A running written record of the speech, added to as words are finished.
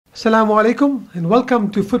Assalamu alaikum and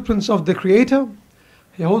welcome to Footprints of the Creator.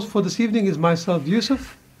 Your host for this evening is myself,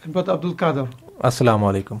 Yusuf, and Brother Abdul Kader. Assalamu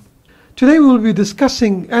alaikum. Today we will be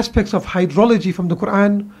discussing aspects of hydrology from the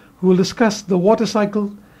Quran. We will discuss the water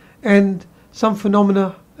cycle and some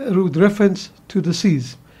phenomena with reference to the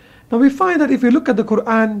seas. Now we find that if we look at the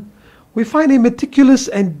Quran, we find a meticulous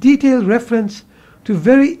and detailed reference to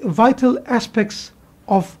very vital aspects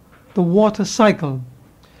of the water cycle.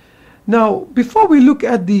 Now, before we look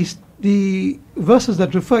at the verses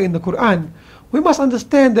that refer in the Quran, we must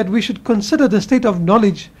understand that we should consider the state of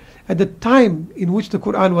knowledge at the time in which the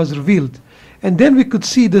Quran was revealed, and then we could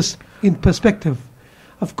see this in perspective.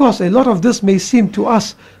 Of course, a lot of this may seem to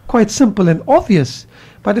us quite simple and obvious,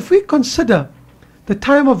 but if we consider the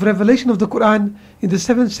time of revelation of the Quran in the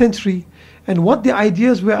 7th century and what the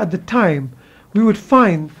ideas were at the time, we would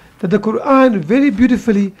find that the Quran very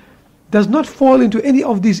beautifully does not fall into any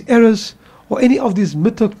of these errors or any of these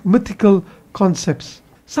mythical concepts.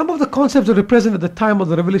 Some of the concepts that were present at the time of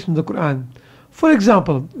the revelation of the Quran. For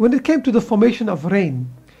example, when it came to the formation of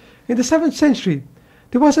rain, in the 7th century,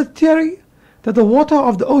 there was a theory that the water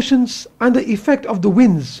of the oceans under effect of the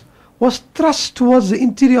winds was thrust towards the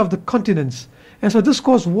interior of the continents, and so this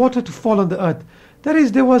caused water to fall on the earth. That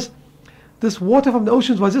is, there was this water from the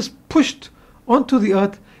oceans was just pushed onto the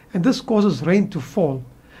earth, and this causes rain to fall.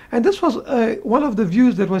 And this was one of the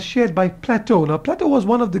views that was shared by Plato. Now, Plato was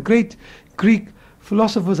one of the great Greek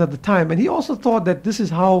philosophers at the time, and he also thought that this is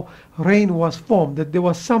how rain was formed, that there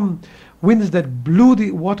were some winds that blew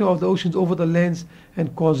the water of the oceans over the lands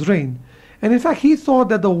and caused rain. And in fact, he thought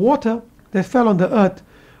that the water that fell on the earth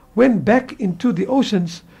went back into the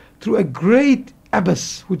oceans through a great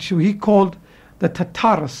abyss, which he called the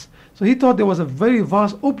Tartarus. So he thought there was a very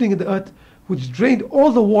vast opening in the earth which drained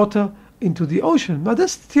all the water into the ocean. Now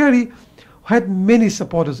this theory had many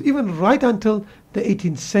supporters, even right until the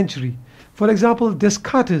 18th century. For example,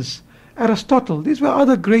 Descartes, Aristotle, these were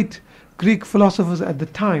other great Greek philosophers at the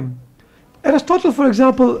time. Aristotle, for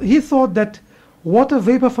example, he thought that water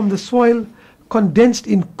vapor from the soil condensed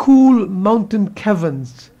in cool mountain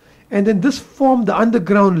caverns, and then this formed the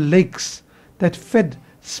underground lakes that fed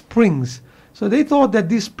springs. So they thought that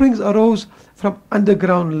these springs arose from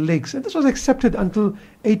underground lakes, and this was accepted until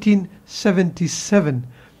 1877.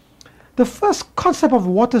 The first concept of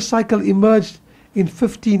water cycle emerged in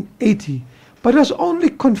 1580, but it was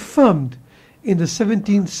only confirmed in the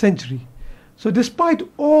 17th century. So despite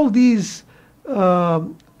all these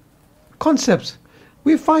concepts,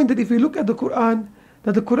 we find that if we look at the Quran,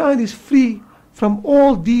 that the Quran is free from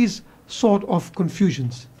all these sort of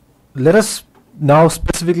confusions. Let us now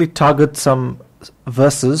specifically target some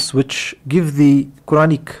verses which give the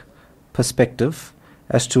Quranic perspective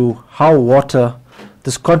as to how water,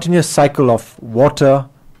 this continuous cycle of water,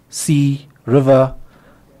 sea, river,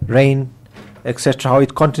 rain, etc., how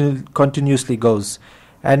it continuously goes.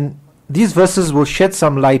 And these verses will shed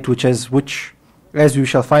some light which, as we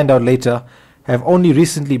shall find out later, have only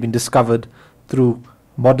recently been discovered through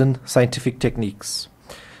modern scientific techniques.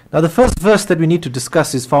 Now the first verse that we need to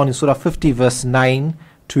discuss is found in Surah 50 verse 9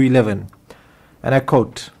 to 11. And I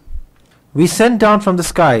quote, "We send down from the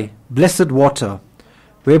sky blessed water,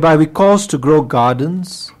 whereby we cause to grow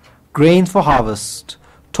gardens, grain for harvest,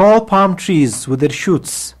 tall palm trees with their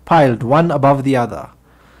shoots piled one above the other,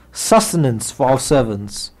 sustenance for our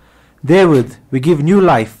servants. Therewith we give new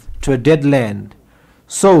life to a dead land.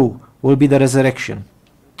 So will be the resurrection."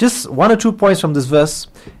 Just one or two points from this verse.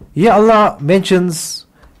 Here Allah mentions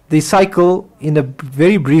the cycle in a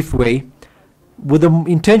very brief way with the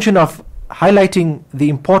intention of highlighting the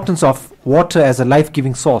importance of water as a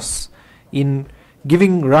life-giving source in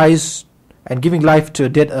giving rise and giving life to a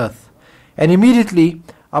dead earth. And immediately,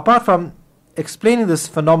 apart from explaining this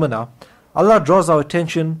phenomena, Allah draws our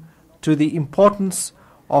attention to the importance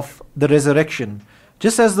of the resurrection.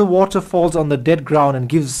 Just as the water falls on the dead ground and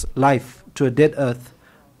gives life to a dead earth,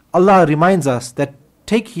 Allah reminds us that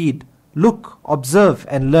take heed, look, observe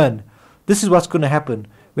and learn. This is what's going to happen.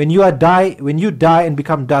 When you die and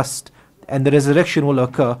become dust, and the resurrection will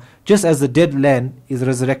occur, just as the dead land is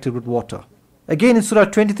resurrected with water. Again in Surah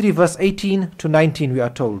 23 verse 18 to 19 we are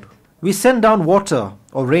told, "We send down water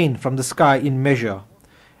or rain from the sky in measure,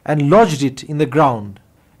 and lodged it in the ground,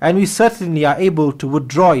 and we certainly are able to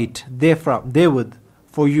withdraw it therewith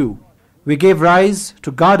for you. We gave rise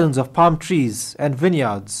to gardens of palm trees and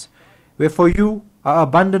vineyards, where for you are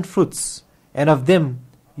abundant fruits, and of them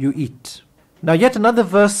you eat." Now yet another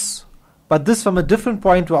verse, but this from a different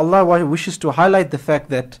point, where Allah wishes to highlight the fact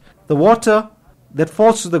that the water that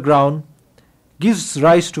falls to the ground gives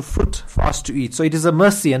rise to fruit for us to eat. So it is a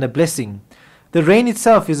mercy and a blessing. The rain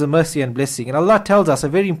itself is a mercy and blessing. And Allah tells us a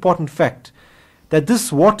very important fact, that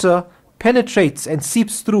this water penetrates and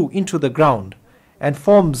seeps through into the ground and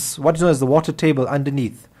forms what is known as the water table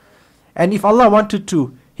underneath. And if Allah wanted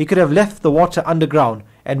to, He could have left the water underground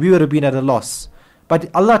and we would have been at a loss.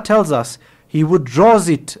 But Allah tells us He would draws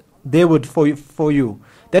it thereward for you.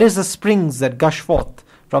 That is the springs that gush forth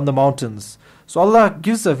from the mountains. So Allah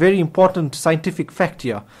gives a very important scientific fact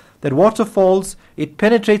here, that water falls, it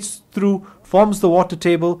penetrates through, forms the water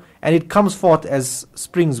table, and it comes forth as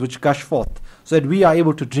springs which gush forth, so that we are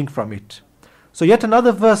able to drink from it. So yet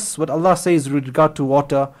another verse, what Allah says with regard to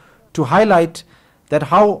water, to highlight that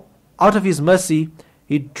how out of His mercy,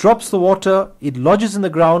 He drops the water, it lodges in the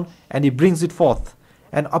ground, and He brings it forth.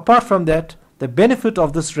 And apart from that, the benefit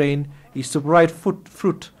of this rain is to provide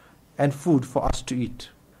fruit and food for us to eat.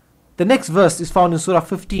 The next verse is found in Surah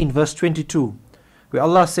 15, verse 22, where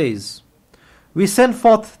Allah says, "We send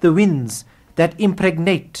forth the winds that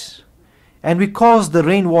impregnate, and we cause the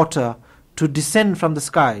rainwater to descend from the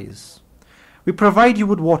skies. We provide you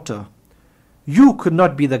with water. You could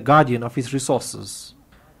not be the guardian of His resources."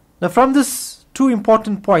 Now from this, two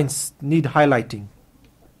important points need highlighting.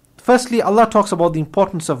 Firstly, Allah talks about the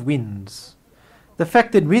importance of winds. The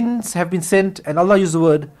fact that winds have been sent, and Allah used the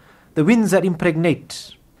word, the winds that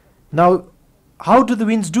impregnate. Now, how do the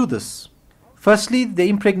winds do this? Firstly, they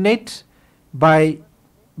impregnate by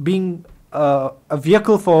being a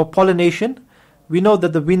vehicle for pollination. We know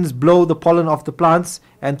that the winds blow the pollen off the plants,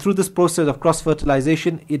 and through this process of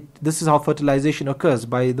cross-fertilization, this is how fertilization occurs,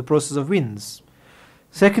 by the process of winds.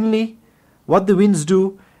 Secondly, what the winds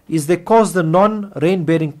do is they cause the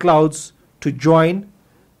non-rain-bearing clouds to join,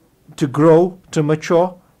 to grow, to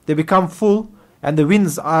mature. They become full, and the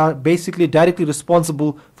winds are basically directly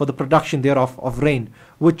responsible for the production thereof of rain,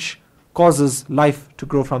 which causes life to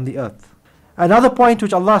grow from the earth. Another point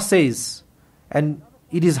which Allah says, and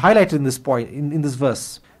it is highlighted in this point, in this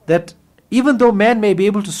verse, that even though man may be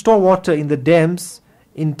able to store water in the dams,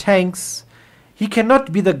 in tanks, he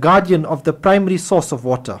cannot be the guardian of the primary source of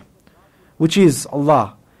water, which is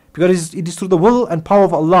Allah. Because it is through the will and power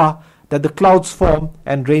of Allah that the clouds form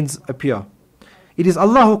and rains appear. It is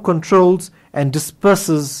Allah who controls and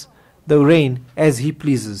disperses the rain as He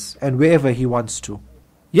pleases and wherever He wants to.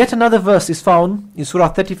 Yet another verse is found in Surah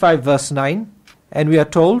 35 verse 9, and we are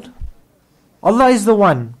told, "Allah is the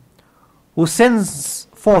one who sends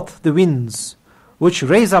forth the winds which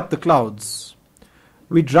raise up the clouds.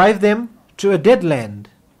 We drive them to a dead land.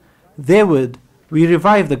 Thereward we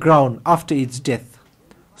revive the ground after its death.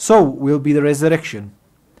 So will be the resurrection."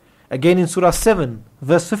 Again in Surah 7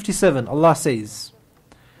 verse 57, Allah says,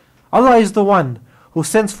 "Allah is the one who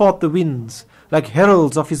sends forth the winds like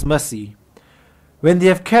heralds of His mercy. When they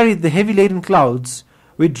have carried the heavy laden clouds,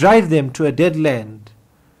 we drive them to a dead land.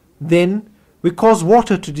 Then we cause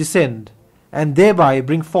water to descend, and thereby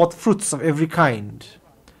bring forth fruits of every kind.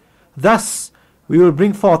 Thus we will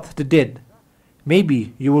bring forth the dead.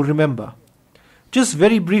 Maybe you will remember." Just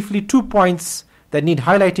very briefly, 2 points that need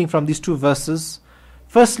highlighting from these two verses.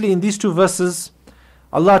 Firstly, in these two verses,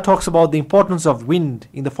 Allah talks about the importance of wind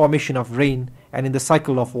in the formation of rain and in the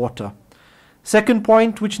cycle of water. Second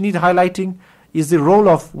point which needs highlighting is the role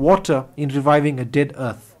of water in reviving a dead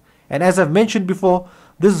earth. And as I've mentioned before,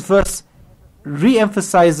 this verse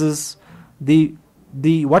re-emphasizes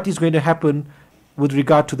what is going to happen with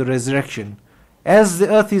regard to the resurrection. As the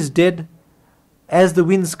earth is dead, as the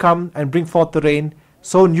winds come and bring forth the rain,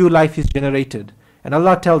 so new life is generated. And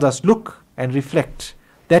Allah tells us, look and reflect.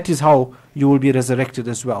 That is how you will be resurrected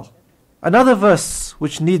as well. Another verse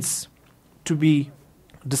which needs to be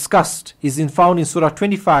discussed is found in Surah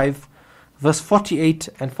 25, verse 48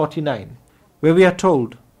 and 49, where we are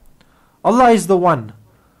told, "Allah is the one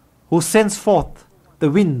who sends forth the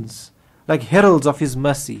winds like heralds of His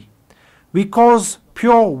mercy. We cause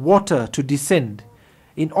pure water to descend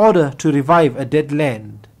in order to revive a dead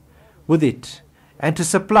land with it, and to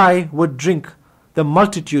supply with drink the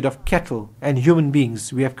multitude of cattle and human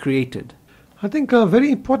beings we have created." I think a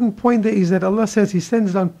very important point there is that Allah says He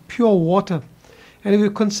sends down pure water. And if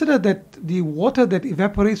you consider that the water that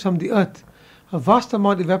evaporates from the earth, a vast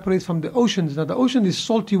amount evaporates from the oceans. Now the ocean is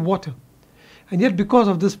salty water. And yet because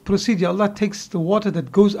of this procedure, Allah takes the water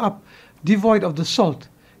that goes up devoid of the salt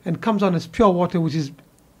and comes on as pure water, which is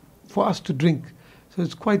for us to drink. So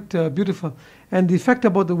it's quite beautiful. And the fact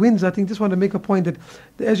about the winds, I think just want to make a point that,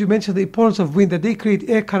 as you mentioned, the importance of wind, that they create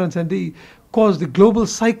air currents and they cause the global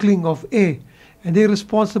cycling of air. And they're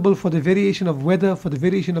responsible for the variation of weather, for the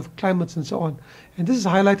variation of climates and so on. And this is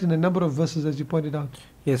highlighted in a number of verses, as you pointed out.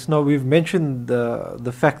 Yes, now we've mentioned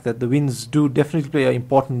the fact that the winds do definitely play an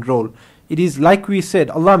important role. It is like we said,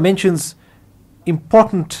 Allah mentions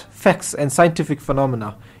important facts and scientific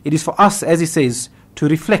phenomena. It is for us, as he says, to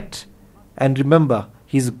reflect and remember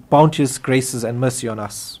his bounteous graces and mercy on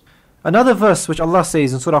us. Another verse which Allah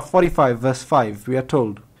says in Surah 45 verse 5, we are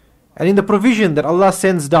told, and in the provision that Allah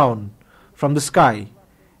sends down from the sky,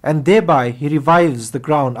 and thereby He revives the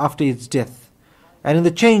ground after its death, and in the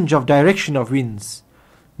change of direction of winds,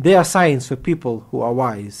 there are signs for people who are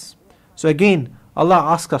wise. So again, Allah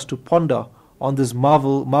asks us to ponder on this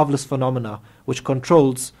marvelous phenomena which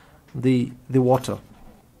controls the water.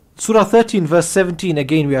 Surah 13 verse 17,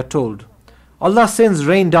 again we are told, Allah sends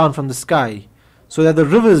rain down from the sky, so that the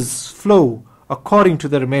rivers flow according to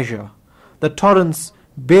their measure. The torrents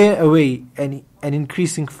bear away an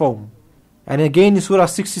increasing foam. And again in Surah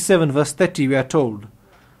 67 verse 30 we are told,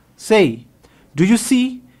 say, do you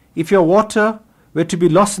see, if your water were to be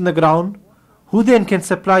lost in the ground, who then can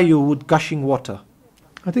supply you with gushing water?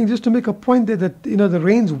 I think just to make a point there that, the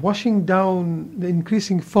rains washing down the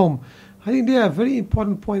increasing foam, I think there a very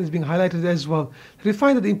important point is being highlighted as well. We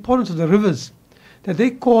find that the importance of the rivers, that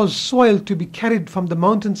they cause soil to be carried from the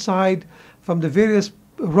mountainside, from the various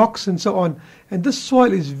rocks and so on. And this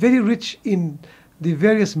soil is very rich in the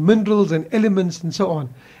various minerals and elements and so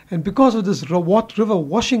on. And because of this river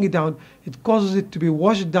washing it down, it causes it to be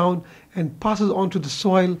washed down and passes on to the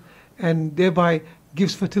soil, and thereby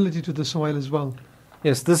gives fertility to the soil as well.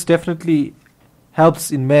 Yes, this definitely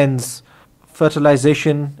helps in man's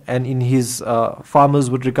fertilization and in his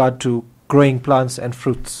farmers with regard to growing plants and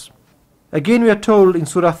fruits. Again we are told in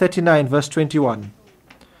Surah 39 verse 21,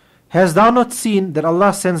 hast thou not seen that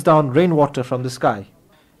Allah sends down rainwater from the sky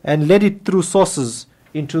and led it through sources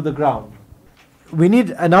into the ground? We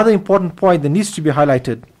need another important point that needs to be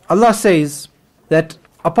highlighted. Allah says that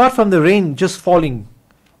apart from the rain just falling,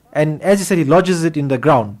 and as he said, He lodges it in the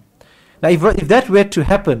ground. Now if that were to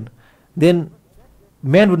happen, then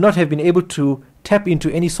man would not have been able to tap into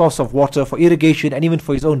any source of water for irrigation and even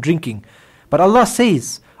for his own drinking. But Allah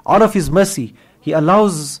says, out of His mercy, He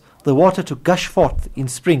allows the water to gush forth in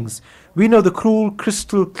springs. We know the cool,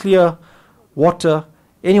 crystal clear water.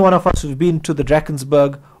 Any one of us who've been to the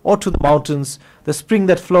Drakensberg or to the mountains, the spring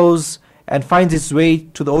that flows and finds its way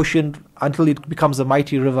to the ocean until it becomes a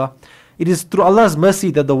mighty river. It is through Allah's mercy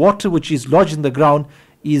that the water which is lodged in the ground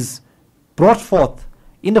is brought forth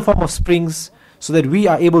in the form of springs, so that we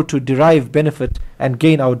are able to derive benefit and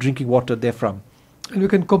gain our drinking water therefrom. And we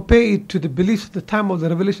can compare it to the beliefs at the time of the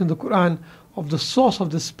revelation of the Quran of the source of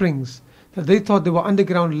the springs, that they thought they were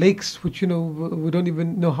underground lakes, which we don't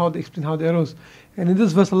even know how they explain how they arose. And in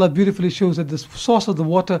this verse Allah beautifully shows that the source of the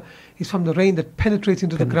water is from the rain that penetrates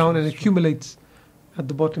into the ground and accumulates at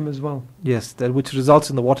the bottom as well. Yes, that which results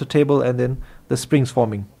in the water table and then the springs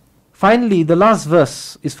forming. Finally, the last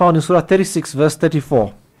verse is found in Surah 36 verse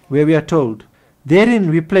 34, where we are told, therein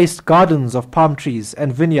we placed gardens of palm trees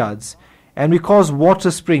and vineyards, and we caused water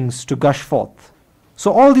springs to gush forth.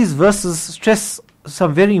 So all these verses stress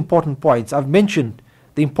some very important points. I've mentioned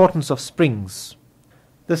the importance of springs.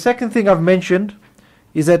 The second thing I've mentioned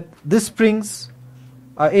is that these springs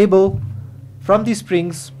are able, from these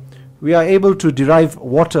springs, we are able to derive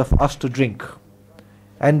water for us to drink.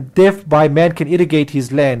 And thereby man can irrigate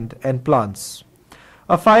his land and plants.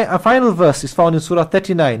 A final verse is found in Surah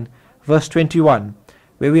 39, verse 21,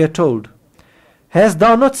 where we are told, hast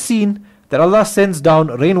thou not seen that Allah sends down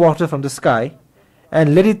rainwater from the sky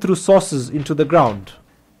and led it through sources into the ground?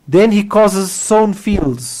 Then He causes sown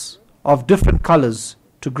fields of different colors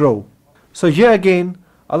to grow. So here again,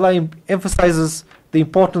 Allah emphasizes the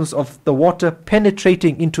importance of the water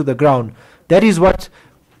penetrating into the ground. That is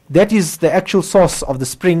the actual source of the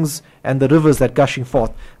springs and the rivers that gushing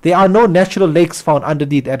forth. There are no natural lakes found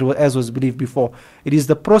underneath, as was believed before. It is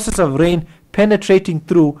the process of rain penetrating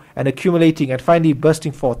through and accumulating and finally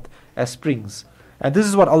bursting forth as springs. And this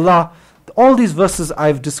is what Allah, all these verses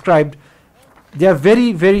I've described, they are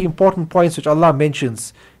very, very important points which Allah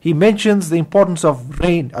mentions. He mentions the importance of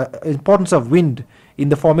rain, importance of wind in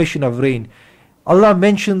the formation of rain. Allah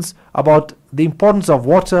mentions about the importance of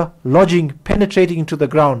water lodging, penetrating into the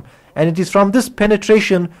ground. And it is from this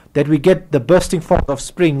penetration that we get the bursting forth of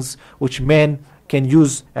springs which man can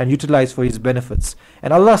use and utilize for his benefits.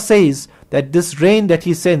 And Allah says that this rain that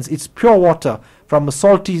He sends, it's pure water from a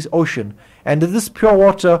salty ocean. And in this pure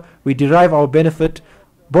water we derive our benefit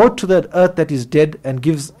both to the earth that is dead and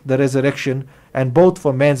gives the resurrection, and both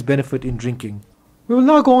for man's benefit in drinking. We will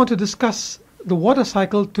now go on to discuss the water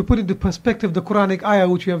cycle to put into perspective the Quranic ayah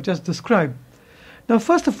which we have just described. Now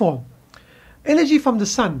first of all, energy from the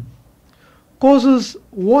sun causes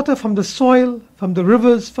water from the soil, from the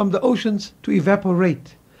rivers, from the oceans to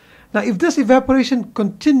evaporate. Now if this evaporation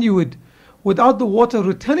continued without the water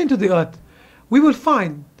returning to the earth, we will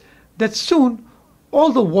find that soon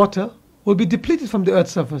all the water will be depleted from the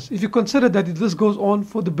earth's surface, if you consider that this goes on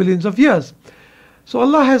for the billions of years. So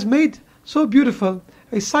Allah has made so beautiful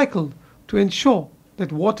a cycle to ensure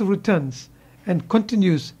that water returns and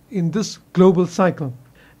continues in this global cycle.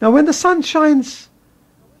 Now when the sun shines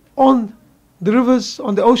on the rivers,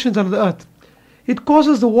 on the oceans, on the earth, it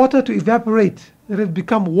causes the water to evaporate, that it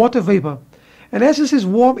become water vapor. And as this is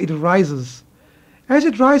warm, it rises. As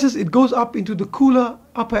it rises, it goes up into the cooler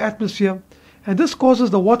upper atmosphere, and this causes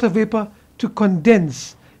the water vapor to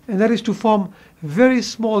condense, and that is to form very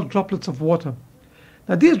small droplets of water.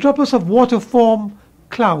 Now these droplets of water form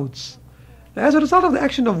clouds. Now, as a result of the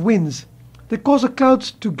action of winds, they cause the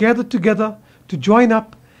clouds to gather together, to join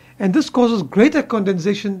up, and this causes greater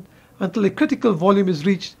condensation until a critical volume is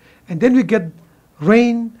reached, and then we get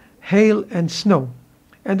rain, hail, and snow.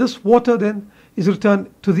 And this water then is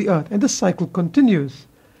returned to the earth, and this cycle continues.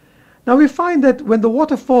 Now we find that when the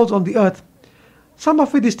water falls on the earth, some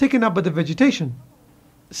of it is taken up by the vegetation.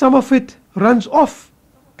 Some of it runs off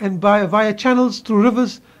and via channels through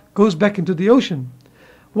rivers goes back into the ocean,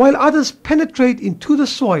 while others penetrate into the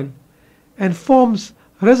soil and forms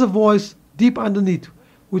reservoirs deep underneath,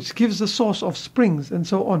 which gives the source of springs and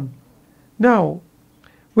so on. Now,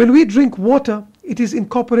 when we drink water, it is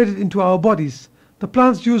incorporated into our bodies. The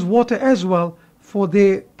plants use water as well for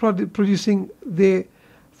their producing their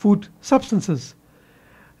food substances.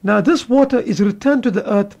 Now this water is returned to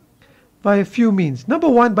the earth by a few means. Number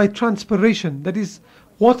one, by transpiration. That is,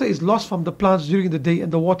 water is lost from the plants during the day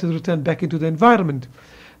and the water is returned back into the environment.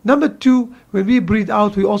 Number two, when we breathe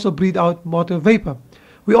out, we also breathe out water vapor.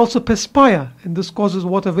 We also perspire, and this causes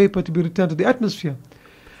water vapor to be returned to the atmosphere.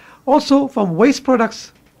 Also, from waste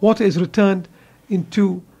products, water is returned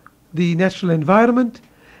into the natural environment.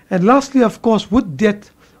 And lastly, of course, with death,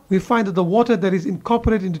 we find that the water that is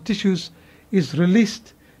incorporated into tissues is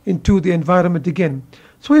released into the environment again.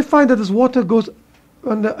 So we find that this water goes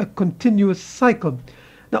under a continuous cycle.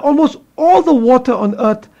 Now almost all the water on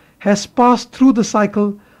earth has passed through the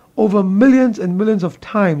cycle over millions and millions of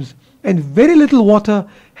times, and very little water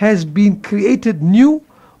has been created new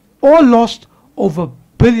or lost over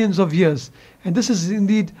billions of years. And this is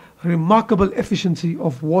indeed a remarkable efficiency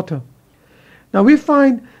of water. Now we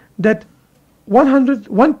find that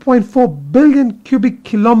 1.4 billion cubic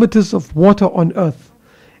kilometers of water on earth,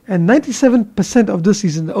 and 97% of this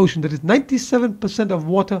is in the ocean. That is, 97% of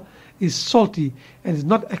water is salty and is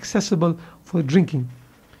not accessible for drinking.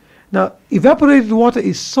 Now evaporated water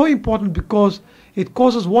is so important because it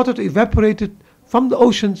causes water to evaporate from the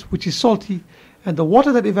oceans, which is salty, and the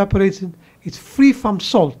water that evaporates is free from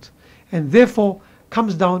salt and therefore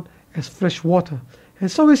comes down as fresh water. And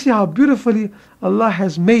so we see how beautifully Allah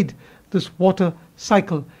has made this water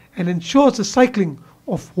cycle and ensures the cycling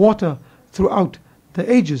of water throughout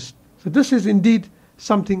the ages. So this is indeed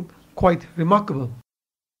something quite remarkable.